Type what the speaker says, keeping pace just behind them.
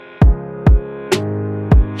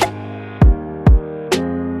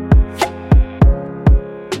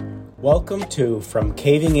Welcome to From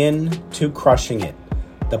Caving In to Crushing It,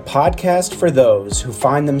 the podcast for those who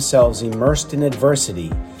find themselves immersed in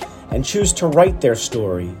adversity and choose to write their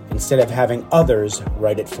story instead of having others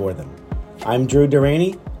write it for them. I'm Drew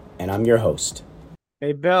Durrani, and I'm your host.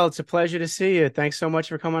 Hey, Bill, it's a pleasure to see you. Thanks so much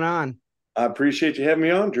for coming on. I appreciate you having me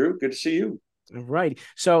on, Drew. Good to see you. All right.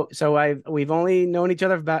 So we've only known each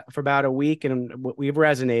other for about a week, and we've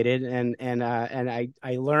resonated. And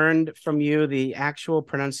I learned from you the actual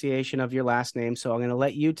pronunciation of your last name. So I'm going to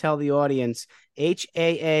let you tell the audience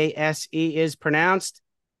Haase is pronounced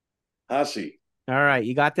Haase. All right.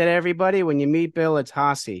 You got that, everybody? When you meet Bill, it's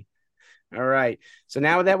Haase. All right. So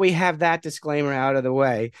now that we have that disclaimer out of the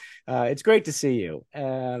way, it's great to see you.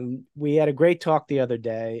 We had a great talk the other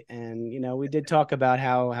day, and we did talk about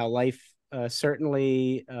how life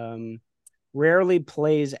certainly rarely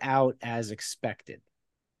plays out as expected.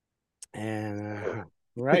 And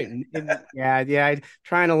right, yeah.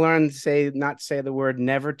 Trying to learn to not say the word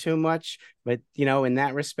never too much, but in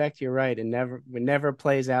that respect, you're right. It never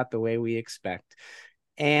plays out the way we expect.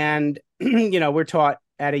 And we're taught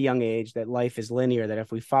at a young age that life is linear, that if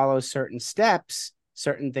we follow certain steps,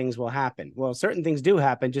 certain things will happen. Well, certain things do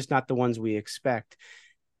happen, just not the ones we expect.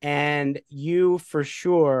 And you, for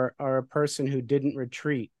sure, are a person who didn't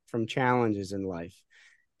retreat from challenges in life.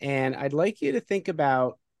 And I'd like you to think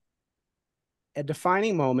about a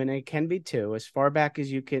defining moment, and it can be two, as far back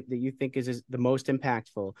as you can, that you think is the most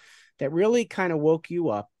impactful, that really kind of woke you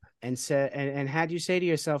up and said, and had you say to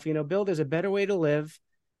yourself, Bill, there's a better way to live,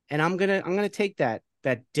 and I'm gonna take that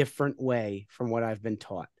different way from what I've been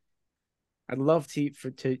taught. I'd love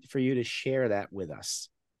for you to share that with us.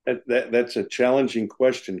 That's a challenging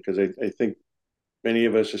question, because I think many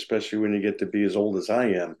of us, especially when you get to be as old as I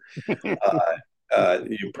am,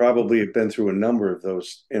 you probably have been through a number of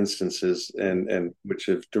those instances and which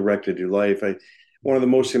have directed your life. One of the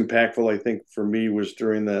most impactful, I think, for me was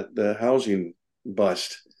during the housing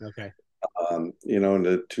bust. Okay. In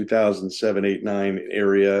the 2007, 8, 9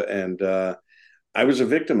 area, and I was a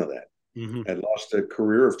victim of that. Mm-hmm. I lost a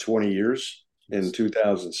career of 20 years in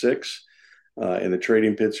 2006. In the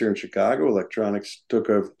trading pits here in Chicago. Electronics took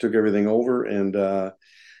everything over, and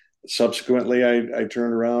subsequently I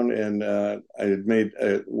turned around and I had made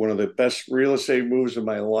one of the best real estate moves of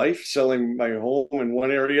my life, selling my home in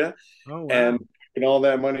one area. Oh, wow. And putting all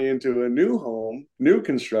that money into a new home, new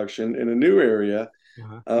construction in a new area,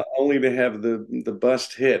 only to have the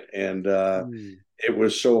bust hit. And it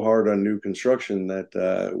was so hard on new construction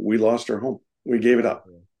that we lost our home. We gave it up.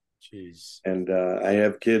 Jeez. And I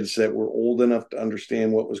have kids that were old enough to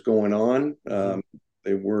understand what was going on.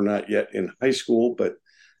 They were not yet in high school, but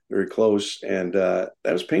very close. And that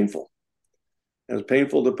was painful. It was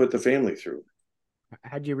painful to put the family through.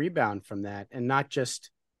 How'd you rebound from that and not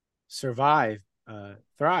just survive,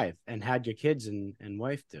 thrive, and how'd your kids and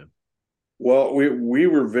wife do? Well, we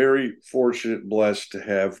were very fortunate, blessed to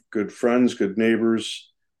have good friends, good neighbors.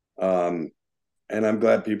 And I'm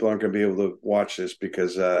glad people aren't going to be able to watch this,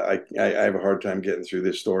 because I have a hard time getting through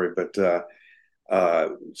this story. But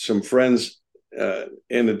some friends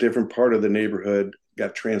in a different part of the neighborhood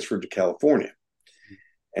got transferred to California.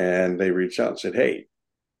 And they reached out and said, hey,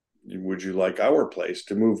 would you like our place?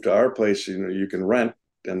 To move to our place, you can rent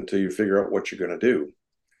until you figure out what you're going to do.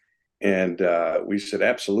 And we said,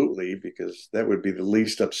 absolutely, because that would be the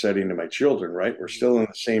least upsetting to my children, right? We're still in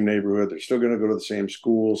the same neighborhood. They're still going to go to the same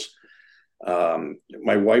schools.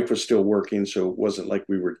 My wife was still working, so it wasn't like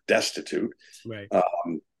we were destitute. Right.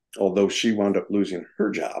 Although she wound up losing her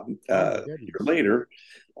job a year later.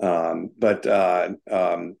 And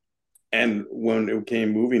when it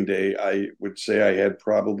came moving day, I would say I had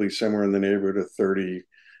probably somewhere in the neighborhood of 30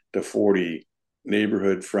 to 40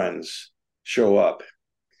 neighborhood friends show up.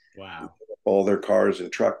 Wow. All their cars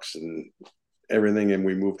and trucks and everything. And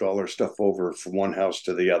we moved all our stuff over from one house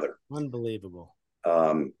to the other. Unbelievable.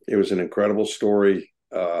 It was an incredible story.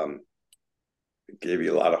 It gave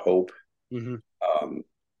you a lot of hope. Mm-hmm.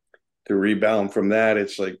 To rebound from that,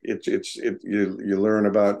 it's like you learn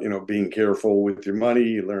about being careful with your money.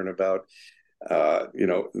 You learn about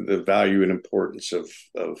the value and importance of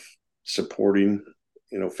supporting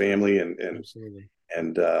family and Absolutely.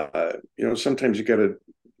 And sometimes you got to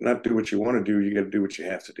not do what you want to do. You got to do what you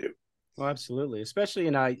have to do. Well, absolutely. Especially,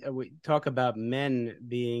 we talk about men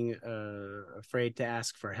being afraid to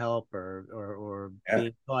ask for help or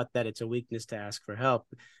being taught that it's a weakness to ask for help.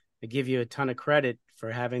 I give you a ton of credit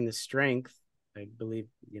for having the strength. I believe,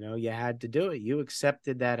 you had to do it. You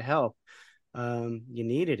accepted that help. You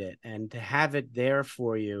needed it. And to have it there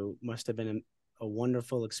for you must have been a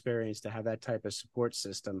wonderful experience, to have that type of support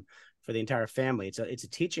system for the entire family. It's a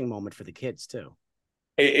teaching moment for the kids too.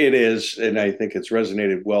 It is, and I think it's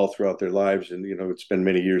resonated well throughout their lives. And it's been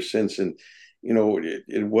many years since, and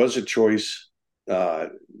it was a choice. Uh,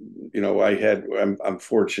 I'm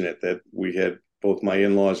fortunate that we had both my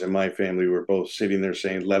in-laws and my family were both sitting there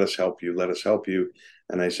saying, "Let us help you, let us help you,"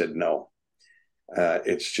 and I said, "No."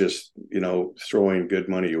 It's just throwing good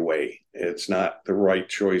money away. It's not the right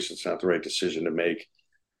choice. It's not the right decision to make.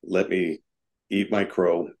 Let me eat my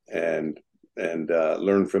crow and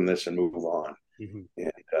learn from this and move on. Mm-hmm.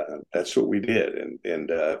 And that's what we did, and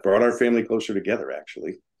brought our family closer together.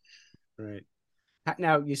 Actually, Right.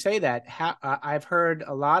 Now you say that I've heard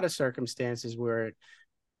a lot of circumstances where it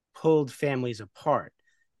pulled families apart.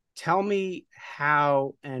 Tell me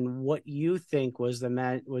how and what you think was were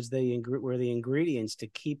the ingredients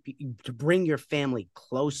to bring your family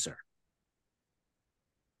closer.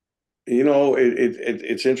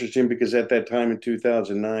 it's interesting because at that time in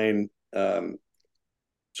 2009,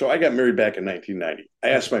 so I got married back in 1990. I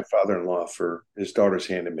asked my father-in-law for his daughter's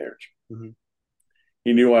hand in marriage. Mm-hmm.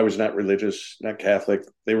 He knew I was not religious, not Catholic.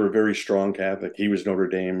 They were very strong Catholic. He was Notre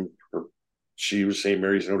Dame. She was St.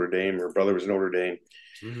 Mary's Notre Dame. Her brother was Notre Dame.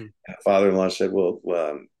 Mm-hmm. And father-in-law said, "Well,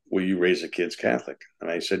 will you raise the kids Catholic?" And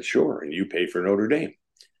I said, "Sure, and you pay for Notre Dame."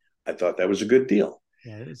 I thought that was a good deal.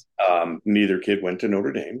 Yeah, it is. Neither kid went to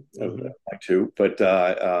Notre Dame, Mm-hmm. my two, but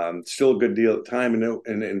still a good deal at the time.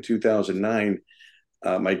 In 2009,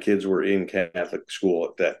 my kids were in Catholic school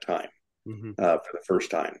at that time. Mm-hmm. For the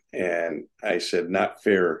first time. And I said, not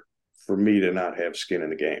fair for me to not have skin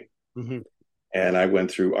in the game. Mm-hmm. And I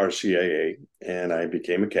went through RCIA and I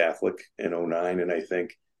became a Catholic in 2009. And I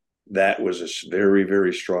think that was a very,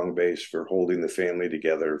 very strong base for holding the family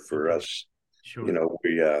together for us. Sure.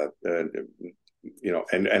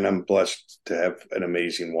 And I'm blessed to have an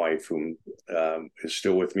amazing wife who is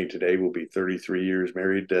still with me today. We'll be 33 years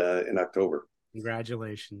married in October.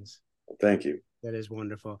 Congratulations. Thank you. That is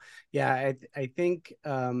wonderful. Yeah, I think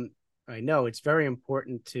I know it's very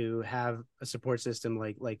important to have a support system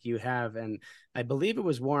like you have. And I believe it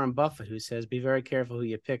was Warren Buffett who says, be very careful who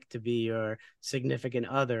you pick to be your significant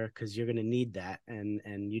other, because you're going to need that. And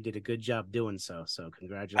you did a good job doing so. So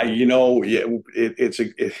congratulations.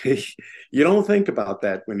 You don't think about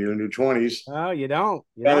that when you're in your 20s. Oh, you don't.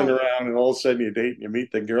 Running around, and all of a sudden you date and you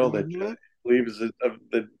meet the girl that you believe is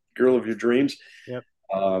the girl of your dreams. Yep.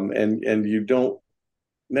 And you don't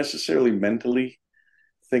necessarily mentally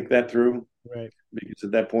think that through, right? Because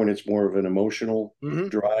at that point it's more of an emotional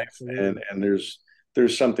drive, and there's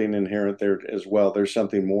something inherent there as well. There's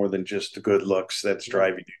something more than just the good looks that's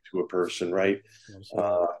driving you to a person, right?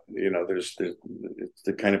 There's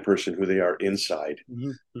the kind of person who they are inside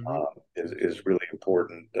is really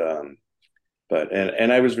important. But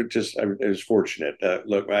I was fortunate.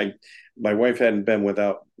 Look, my wife hadn't been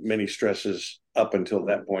without many stresses up until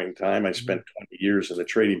that point in time. I spent 20 years in the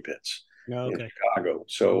trading pits in Chicago.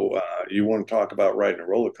 So you want to talk about riding a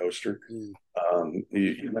roller coaster?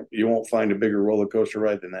 You won't find a bigger roller coaster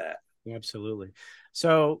ride than that. Absolutely.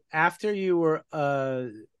 So after you were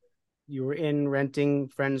in renting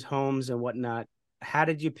friends' homes and whatnot, how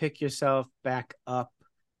did you pick yourself back up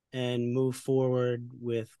and move forward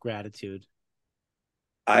with gratitude?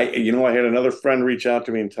 I had another friend reach out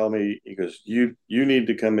to me and tell me, he goes, you need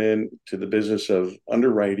to come in to the business of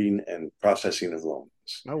underwriting and processing of loans.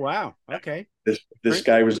 Oh, wow. Okay. This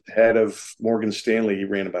guy was the head of Morgan Stanley. He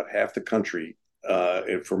ran about half the country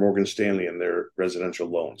for Morgan Stanley and their residential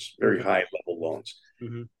loans, very high level loans.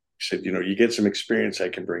 He said, you get some experience I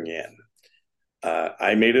can bring in.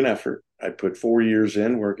 I made an effort. I put 4 years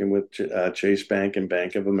in working with Chase Bank and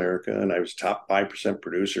Bank of America, and I was top 5%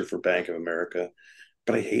 producer for Bank of America.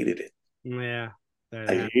 But I hated it. Yeah.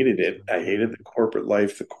 I hated it. I hated the corporate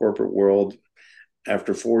life, the corporate world.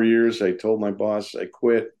 After 4 years, I told my boss I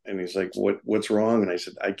quit, and he's like, what's wrong? And I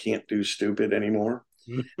said, I can't do stupid anymore.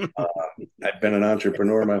 I've been an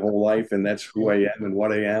entrepreneur my whole life, and that's who I am and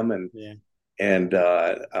what I am. And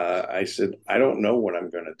I said, I don't know what I'm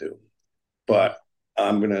going to do, but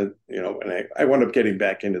I'm going to, and I wound up getting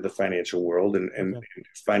back into the financial world and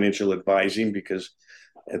financial advising, because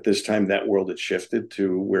at this time, that world had shifted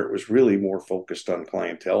to where it was really more focused on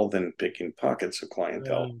clientele than picking pockets of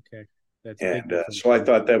clientele. So I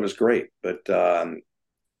thought that was great. But the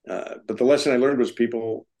lesson I learned was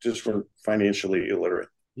people just were financially illiterate.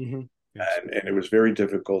 And it was very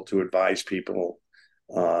difficult to advise people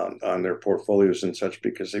on their portfolios and such,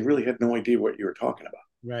 because they really had no idea what you were talking about.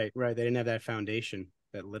 Right. They didn't have that foundation,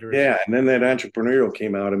 that literacy. Yeah, and then that entrepreneurial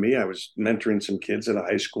came out of me. I was mentoring some kids at a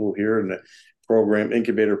high school here in the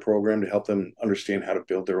incubator program to help them understand how to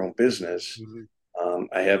build their own business.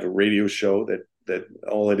 I have a radio show that that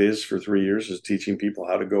all it is for 3 years is teaching people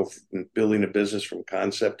how to go from building a business from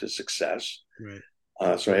concept to success. Right.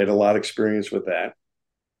 So I had a lot of experience with that,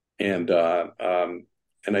 and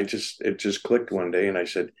it just clicked one day, and I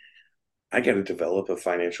said, I got to develop a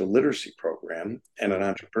financial literacy program and an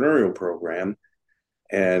entrepreneurial program,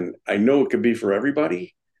 and I know it could be for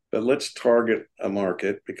everybody, but let's target a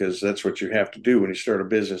market because that's what you have to do when you start a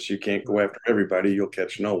business. You can't go after everybody; you'll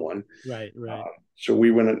catch no one. Right. Right. So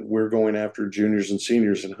we're going after juniors and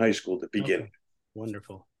seniors in high school to begin. Okay.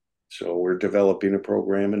 Wonderful. So we're developing a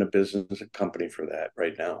program and a business, a company for that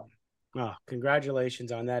right now. Oh,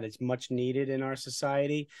 congratulations on that. It's much needed in our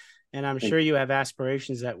society. And I'm sure you have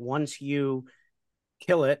aspirations that once you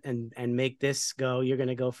kill it and make this go, you're going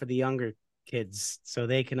to go for the younger kids so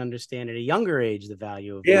they can understand at a younger age the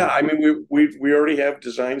value of Yeah, money. I mean, we already have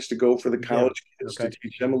designs to go for the college kids Okay. to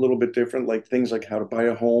teach them a little bit different, like things like how to buy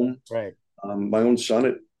a home. Right. My own son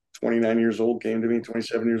at 29 years old came to me,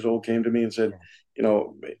 27 years old came to me and said, you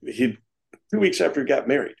know, he 2 weeks after he got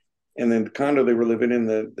married, and then the condo they were living in,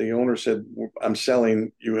 the owner said, I'm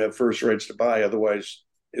selling, you have first rights to buy, otherwise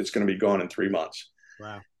it's going to be gone in 3 months.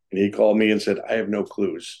 Wow. And he called me and said, I have no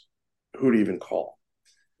clues who to even call.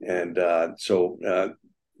 And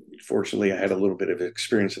fortunately, I had a little bit of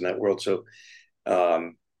experience in that world. So,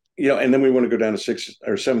 and then we want to go down to sixth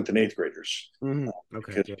or seventh and eighth graders. Mm-hmm.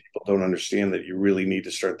 Okay. Because people don't understand that you really need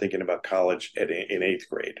to start thinking about college in eighth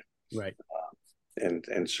grade. Right.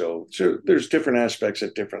 So there's different aspects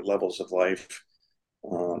at different levels of life.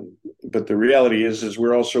 But the reality is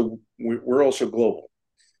we're also global.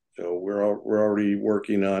 So we're already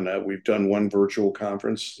working on. We've done one virtual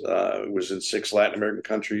conference. It was in 6 Latin American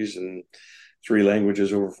countries and 3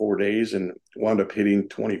 languages over 4 days, and wound up hitting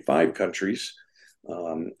 25 countries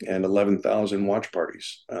and 11,000 watch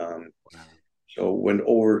parties. Wow.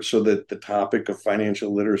 So that the topic of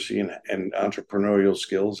financial literacy and entrepreneurial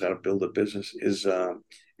skills, how to build a business, is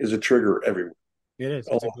a trigger everywhere. It is.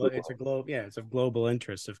 It's a global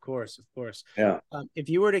interest, of course. Yeah. If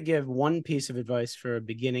you were to give one piece of advice for a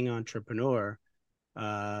beginning entrepreneur,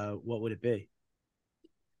 what would it be?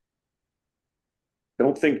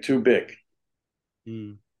 Don't think too big.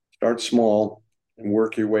 Start small and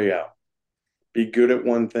work your way out. Be good at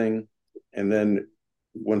one thing, and then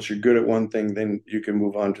once you're good at one thing, then you can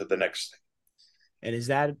move on to the next thing. And is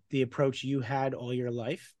that the approach you had all your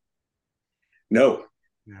life? No.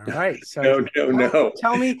 All right. So no.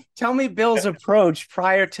 Tell me Bill's approach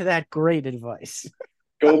prior to that great advice.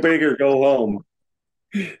 Go big or go home.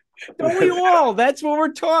 Don't we all? That's what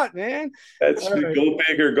we're taught, man. Go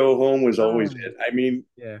big or go home was always it. I mean,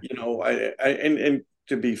 and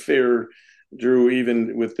to be fair, Drew,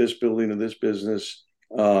 even with this building of this business,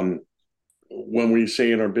 when we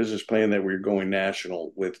say in our business plan that we're going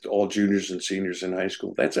national with all juniors and seniors in high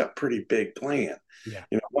school, that's a pretty big plan. Yeah.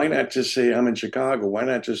 Why not just say I'm in Chicago? Why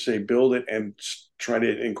not just say build it and try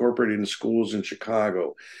to incorporate it in schools in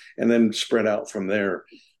Chicago, and then spread out from there?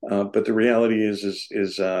 But the reality is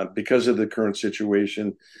because of the current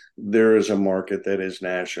situation, there is a market that is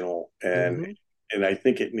national, and I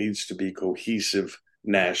think it needs to be cohesive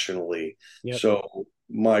nationally. Yep. So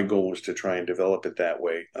my goal was to try and develop it that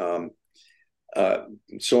way.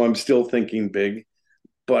 So I'm still thinking big,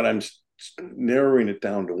 but I'm narrowing it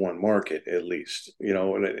down to one market at least,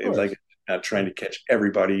 and like not trying to catch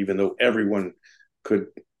everybody, even though everyone could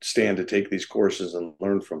stand to take these courses and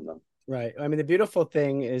learn from them. Right. I mean, the beautiful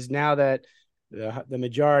thing is now that the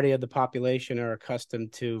majority of the population are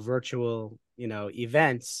accustomed to virtual,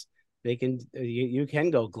 events, you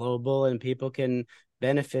can go global and people can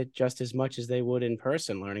benefit just as much as they would in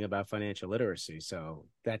person learning about financial literacy. So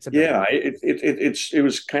that's it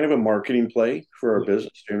was kind of a marketing play for our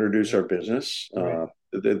business to introduce our business. Right.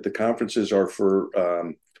 The conferences are for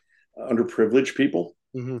underprivileged people.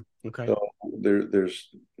 Okay. So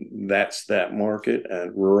that's that market,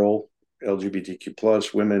 and rural LGBTQ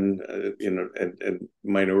plus women, and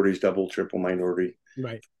minorities, double, triple minority,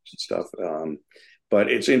 right, stuff. But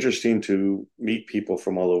it's interesting to meet people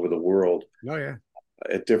from all over the world. Oh yeah.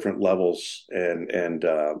 At different levels and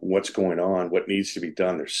what's going on, what needs to be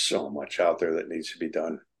done. There's so much out there that needs to be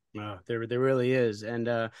done. There really is. And,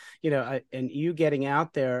 and you getting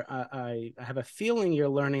out there, I have a feeling you're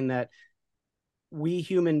learning that we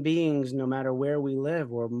human beings, no matter where we live,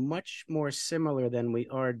 we're much more similar than we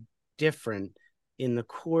are different in the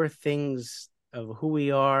core things of who we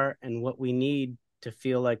are and what we need to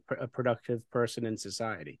feel like a productive person in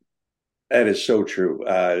society. That is so true.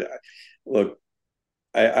 Look,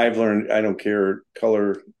 I've learned I don't care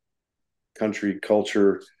color, country,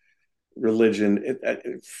 culture, religion,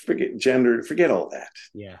 forget gender, forget all that.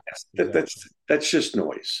 Yeah, that's just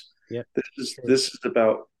noise. Yep. This is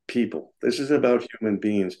about people. This is about human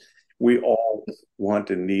beings. We all want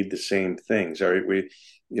and need the same things. All right.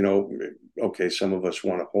 You know, okay, some of us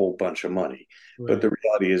want a whole bunch of money, but Right. the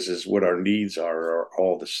reality is what our needs are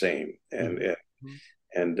all the same. Mm-hmm.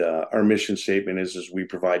 And our mission statement is we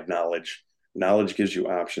provide knowledge. Knowledge gives you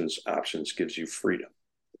options. Options gives you freedom.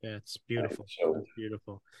 Yeah, it's beautiful. So That's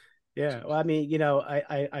beautiful. Yeah, well, I mean,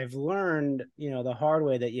 I've learned, the hard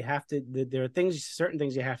way that you have to. There are certain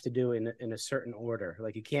things you have to do in a certain order.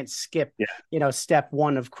 Like you can't skip, yeah, step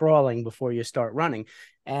one of crawling before you start running.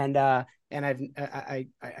 And I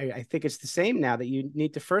think it's the same now that you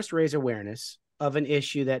need to first raise awareness of an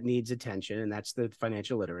issue that needs attention, and that's the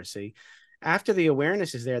financial literacy. After the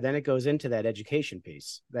awareness is there, then it goes into that education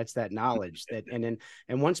piece. That's that knowledge and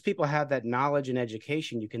once people have that knowledge and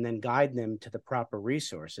education, you can then guide them to the proper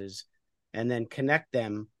resources and then connect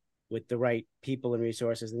them with the right people and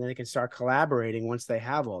resources. And then they can start collaborating once they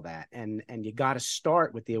have all that. And you got to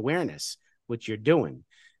start with the awareness, which you're doing.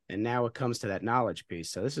 And now it comes to that knowledge piece.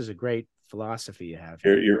 So this is a great philosophy you have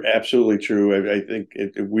here. you're absolutely true. I think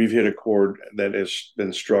we've hit a chord that has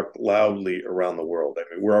been struck loudly around the world.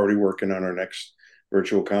 I mean, we're already working on our next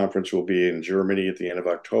virtual conference. We'll be in Germany at the end of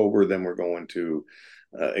October. Then we're going to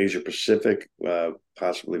Asia Pacific,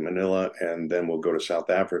 possibly Manila, and then we'll go to South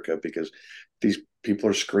Africa because these people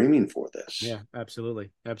are screaming for this. Yeah,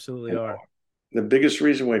 absolutely. Absolutely are. The biggest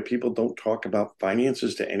reason why people don't talk about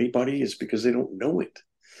finances to anybody is because they don't know it.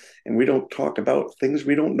 And we don't talk about things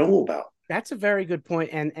we don't know about. That's a very good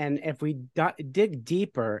point. And if we dig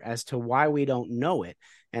deeper as to why we don't know it,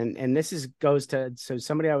 and this goes to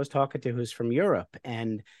somebody I was talking to who's from Europe,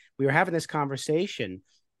 and we were having this conversation,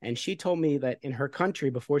 and she told me that in her country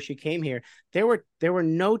before she came here, there were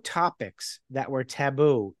no topics that were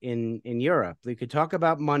taboo in Europe. You could talk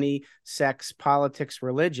about money, sex, politics,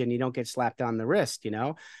 religion. You don't get slapped on the wrist,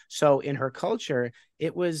 So in her culture,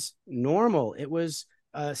 it was normal. It was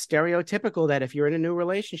stereotypical that if you're in a new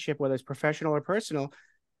relationship, whether it's professional or personal,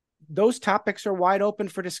 those topics are wide open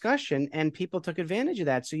for discussion, and people took advantage of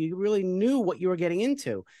that. So you really knew what you were getting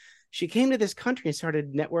into. She came to this country and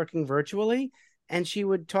started networking virtually, and she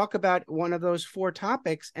would talk about one of those 4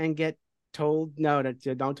 topics and get told, no,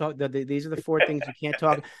 don't talk. These are the 4 things you can't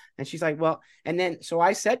talk. And she's like, well, and then, so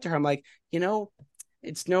I said to her, I'm like,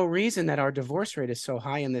 it's no reason that our divorce rate is so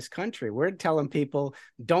high in this country. We're telling people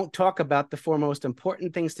don't talk about the 4 most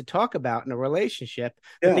important things to talk about in a relationship,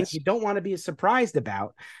 the things you don't want to be surprised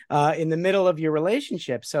about in the middle of your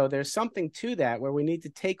relationship. So there's something to that where we need to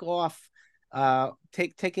take off,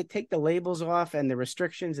 take the labels off and the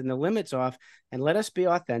restrictions and the limits off, and let us be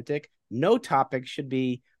authentic. No topic should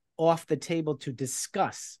be off the table to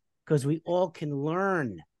discuss because we all can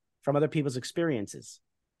learn from other people's experiences.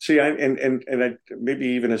 See, I maybe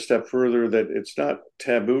even a step further that it's not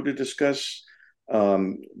taboo to discuss,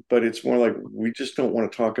 but it's more like we just don't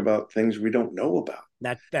want to talk about things we don't know about.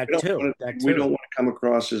 That too. We don't want to come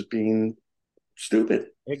across as being stupid,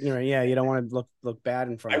 ignorant. Yeah, you don't want to look bad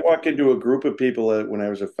in front. I walk into a group of people when I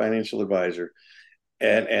was a financial advisor,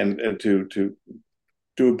 and to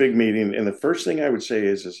do a big meeting, and the first thing I would say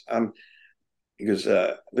is because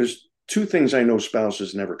there's 2 things I know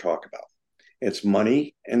spouses never talk about. It's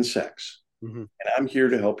money and sex. Mm-hmm. And I'm here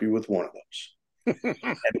to help you with one of those.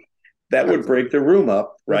 That would break the room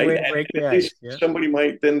up, right? At least somebody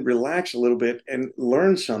might then relax a little bit and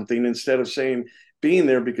learn something instead of being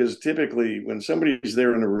there, because typically when somebody's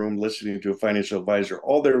there in a room listening to a financial advisor,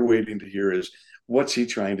 all they're waiting to hear is, what's he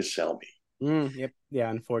trying to sell me? Yep.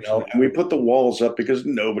 Yeah, unfortunately. And we put the walls up because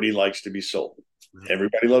nobody likes to be sold.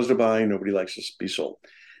 Everybody loves to buy. Nobody likes to be sold.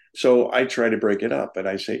 So I try to break it up, and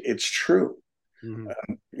I say, it's true.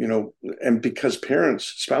 Mm-hmm. And because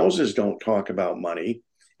spouses don't talk about money,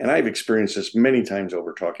 and I've experienced this many times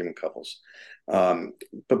over talking with couples,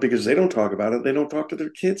 but because they don't talk about it, they don't talk to their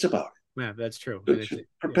kids about it. Yeah, that's true. It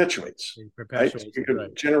perpetuates. Right?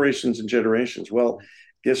 Generations and generations. Well,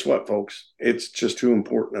 guess what, folks? It's just too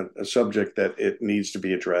important a subject that it needs to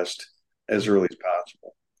be addressed as early as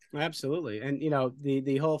possible. Absolutely. And,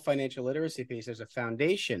 the whole financial literacy piece, there's a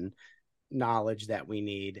foundation knowledge that we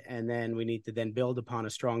need, and then we need to then build upon a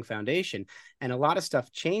strong foundation, and a lot of stuff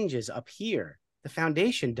changes up here. The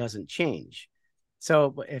foundation doesn't change.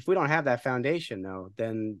 So if we don't have that foundation, though,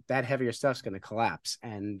 then that heavier stuff's going to collapse,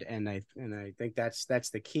 and I think that's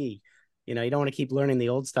the key. You don't want to keep learning the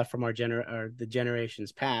old stuff from the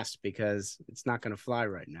generations past, because it's not going to fly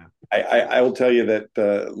right now. I will tell you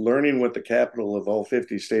that learning what the capital of all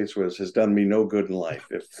 50 states has done me no good in life.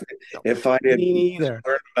 If I had learned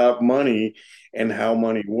about money and how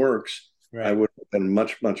money works, I Right. would have been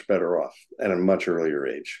much, much better off at a much earlier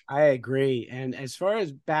age. I agree. And as far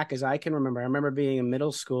as back as I can remember, I remember being in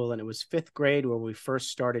middle school and it was fifth grade where we first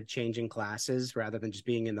started changing classes rather than just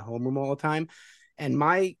being in the homeroom all the time. And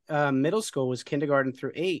my middle school was kindergarten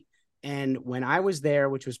through eight. And when I was there,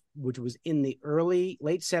 which was in the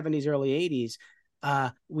late 70s, early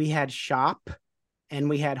 80s, we had shop and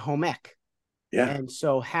we had home ec. Yeah. And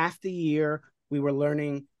so half the year we were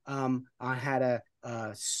learning on how to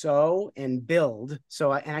sew and build.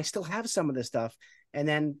 And I still have some of this stuff. And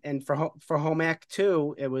then for home ec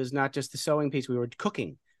too, it was not just the sewing piece. We were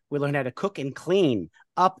cooking. We learned how to cook and clean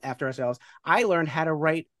up after ourselves. I learned how to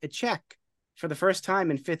write a check for the first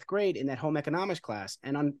time in fifth grade in that home economics class.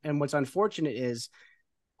 And what's unfortunate is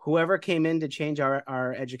whoever came in to change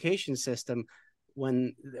our education system,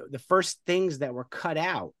 when the first things that were cut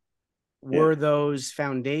out Yeah. were those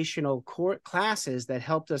foundational core classes that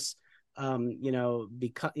helped us at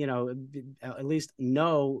least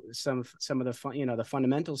know some of the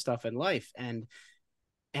fundamental stuff in life. And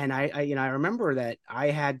I remember that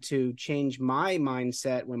I had to change my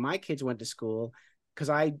mindset when my kids went to school, because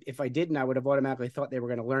if I didn't, I would have automatically thought they were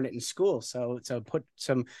going to learn it in school. So put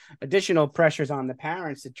some additional pressures on the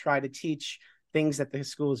parents to try to teach things that the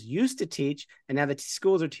schools used to teach, and now the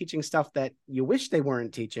schools are teaching stuff that you wish they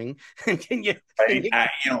weren't teaching. Can you?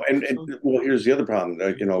 Well, here's the other problem,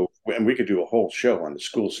 and we could do a whole show on the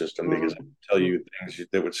school system because I can tell you things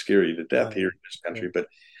that would scare you to death here in this country.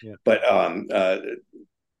 But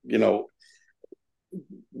you know,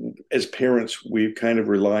 as parents, we kind of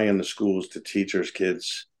rely on the schools to teach our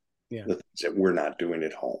kids the things that we're not doing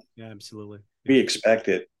at home. Yeah, absolutely. We expect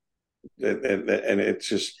it, and it's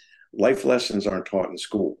just life lessons aren't taught in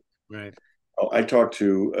school. Right. I talked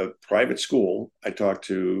to a private school. I talked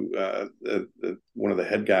to one of the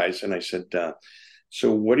head guys, and I said,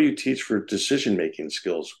 "So, what do you teach for decision-making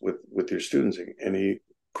skills with your students?" And he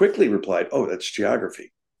quickly replied, "Oh, that's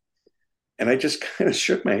geography." And I just kind of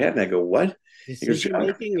shook my head, and I go, "What?"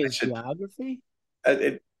 Decision-making is geography?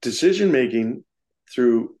 Decision-making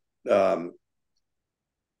through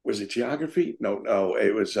was it geography? No,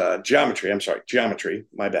 it was geometry. I'm sorry, geometry.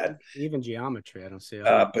 My bad. Even geometry, I don't see.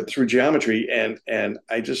 But through geometry, and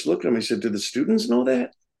I just looked at him. I said, "Do the students know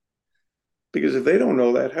that? Because if they don't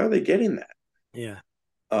know that, how are they getting that?" Yeah.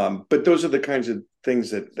 But those are the kinds of things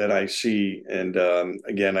that I see. And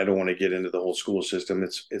again, I don't want to get into the whole school system.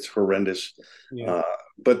 It's horrendous. Yeah.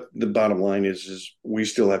 But the bottom line is we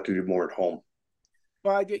still have to do more at home.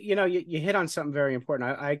 Well, you hit on something very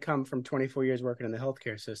important. I come from 24 years working in the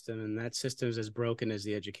healthcare system, and that system is as broken as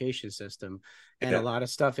the education system. And a lot of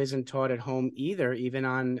stuff isn't taught at home either, even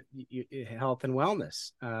on health and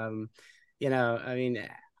wellness. I mean,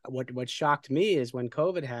 what shocked me is when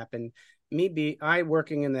COVID happened, I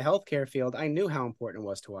working in the healthcare field, I knew how important it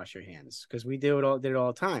was to wash your hands because we did it all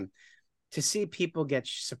the time. To see people get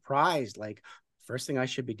surprised, like, first thing I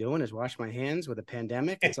should be doing is wash my hands with a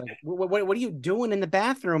pandemic. It's like, what are you doing in the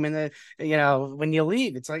bathroom when you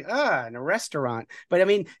leave? It's like, in a restaurant. But I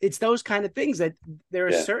mean, it's those kind of things that there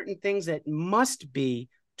are certain things that must be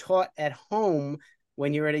taught at home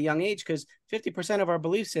when you're at a young age, because 50% of our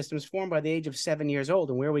belief system is formed by the age of 7 years old.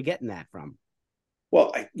 And where are we getting that from?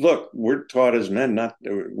 Well, look, we're taught as men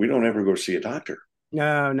we don't ever go see a doctor.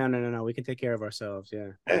 No. We can take care of ourselves.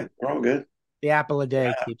 Yeah. We're all good. The apple a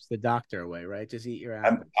day keeps the doctor away, right? Just eat your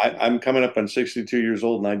apple. I'm coming up on 62 years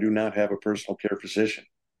old, and I do not have a personal care physician.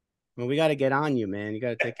 Well, we got to get on you, man. You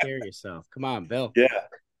got to take care of yourself. Come on, Bill. Yeah.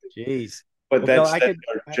 Jeez. But Bill, that's our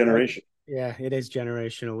generation. Yeah, it is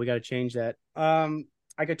generational. We got to change that.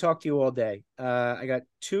 I could talk to you all day. I got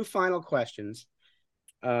two final questions.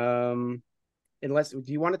 Do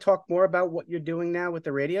you want to talk more about what you're doing now with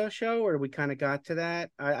the radio show, or we kind of got to that?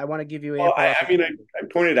 I want to give you. I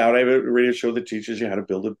pointed out I have a radio show that teaches you how to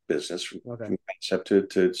build a business from concept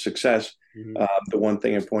to success. Mm-hmm. The one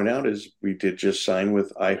thing I point out is we did just sign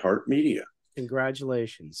with iHeartMedia.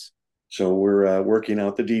 Congratulations. So we're working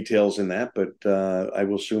out the details in that, but I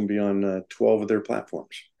will soon be on 12 of their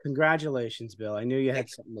platforms. Congratulations, Bill. I knew you had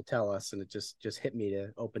something to tell us, and it just hit me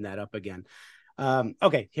to open that up again.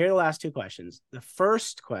 Okay, here are the last two questions. The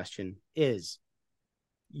first question is,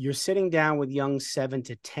 you're sitting down with young 7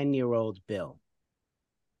 to 10-year-old Bill,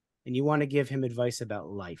 and you want to give him advice about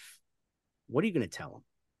life. What are you going to tell him?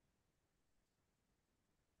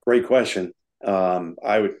 Great question.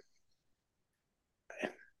 I would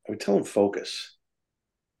tell him focus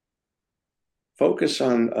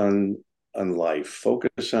on life.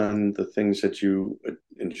 Focus on the things that you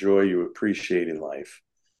enjoy, you appreciate in life.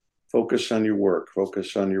 Focus on your work.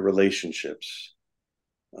 Focus on your relationships.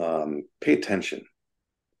 Pay attention.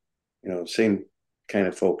 Same kind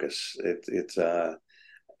of focus.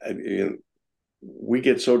 We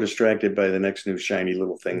get so distracted by the next new shiny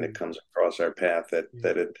little thing that comes across our path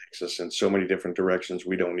that it takes us in so many different directions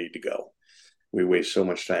we don't need to go. We waste so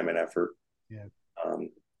much time and effort. Yeah.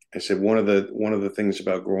 I said one of the things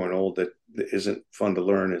about growing old that isn't fun to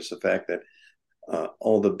learn is the fact that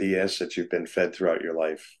all the BS that you've been fed throughout your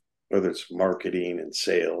life, whether it's marketing and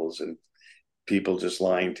sales and people just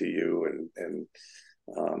lying to you and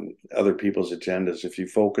other people's agendas, if you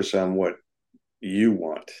focus on what you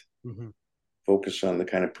want, focus on the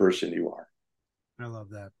kind of person you are. I love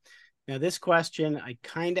that. Now, this question I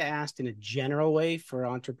kind of asked in a general way for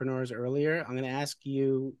entrepreneurs earlier. I'm going to ask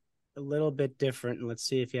you a little bit different, and let's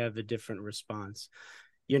see if you have a different response.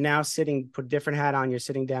 You're now put a different hat on. You're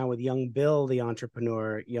sitting down with young Bill, the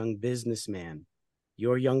entrepreneur, young businessman,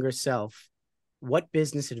 your younger self. What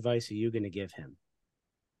business advice are you going to give him?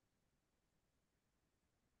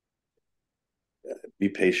 Be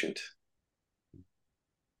patient.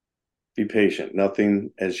 Be patient.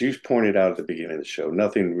 Nothing, as you pointed out at the beginning of the show,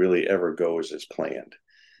 nothing really ever goes as planned.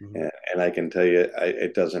 And I can tell you,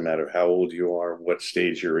 it doesn't matter how old you are, what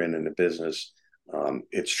stage you're in the business.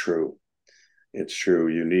 It's true. It's true.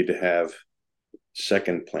 You need to have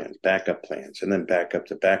second plans, backup plans, and then backup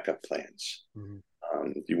to backup plans.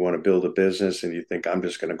 You want to build a business and you think, I'm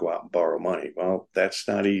just going to go out and borrow money. Well, that's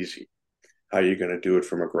not easy. How are you going to do it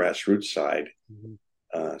from a grassroots side?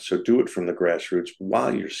 So do it from the grassroots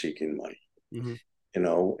while you're seeking money.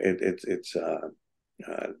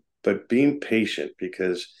 But being patient,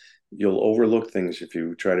 because you'll overlook things if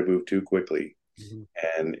you try to move too quickly.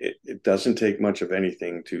 And it doesn't take much of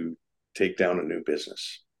anything to take down a new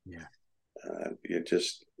business. You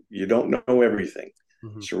don't know everything.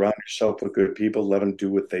 Surround yourself with good people. Let them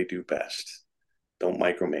do what they do best. Don't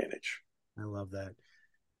micromanage. I love that.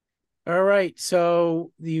 All right.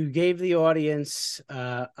 So you gave the audience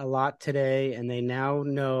a lot today, and they now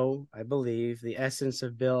know, I believe, the essence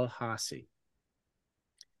of Bill Haase.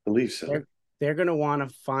 Believe so. They're going to want to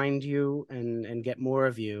find you and get more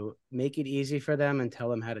of you. Make it easy for them and tell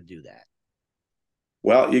them how to do that.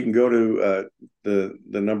 Well, you can go to the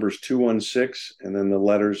numbers 216 and then the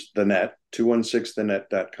letters, the net,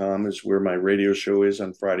 216thenet.com is where my radio show is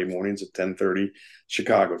on Friday mornings at 10:30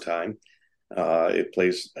 Chicago time. It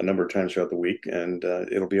plays a number of times throughout the week, and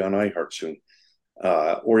it'll be on iHeart soon.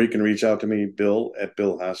 Or you can reach out to me, Bill at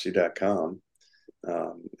billhaase.com.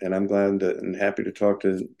 And I'm glad and happy to talk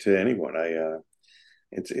to anyone.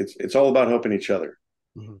 It's all about helping each other.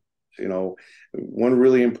 One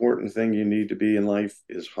really important thing you need to be in life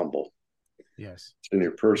is humble. Yes. In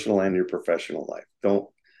your personal and your professional life.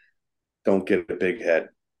 Don't get a big head.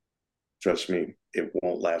 Trust me, it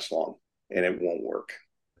won't last long and it won't work.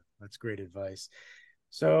 That's great advice.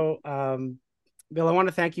 So, Bill, I want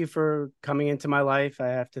to thank you for coming into my life. I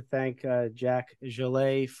have to thank Jack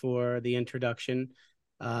Gillet for the introduction.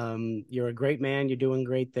 You're a great man. You're doing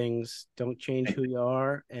great things. Don't change who you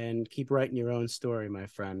are and keep writing your own story, my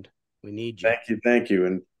friend. We need you. Thank you.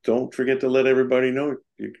 And don't forget to let everybody know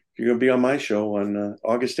you're going to be on my show on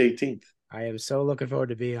August 18th. I am so looking forward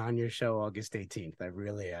to being on your show August 18th. I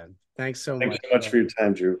really am. Thanks so much. Thanks so much for your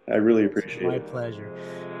time, Drew. I really appreciate it. My pleasure.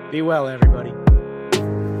 Be well, everybody.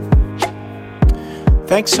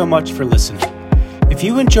 Thanks so much for listening. If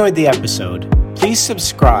you enjoyed the episode, please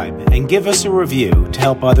subscribe and give us a review to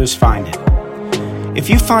help others find it. If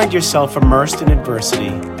you find yourself immersed in adversity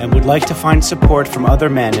and would like to find support from other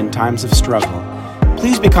men in times of struggle,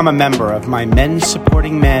 please become a member of my Men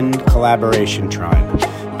Supporting Men collaboration tribe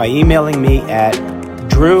by emailing me at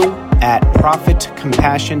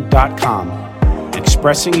drew@profitcompassion.com,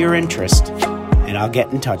 expressing your interest, and I'll get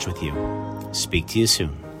in touch with you. Speak to you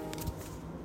soon.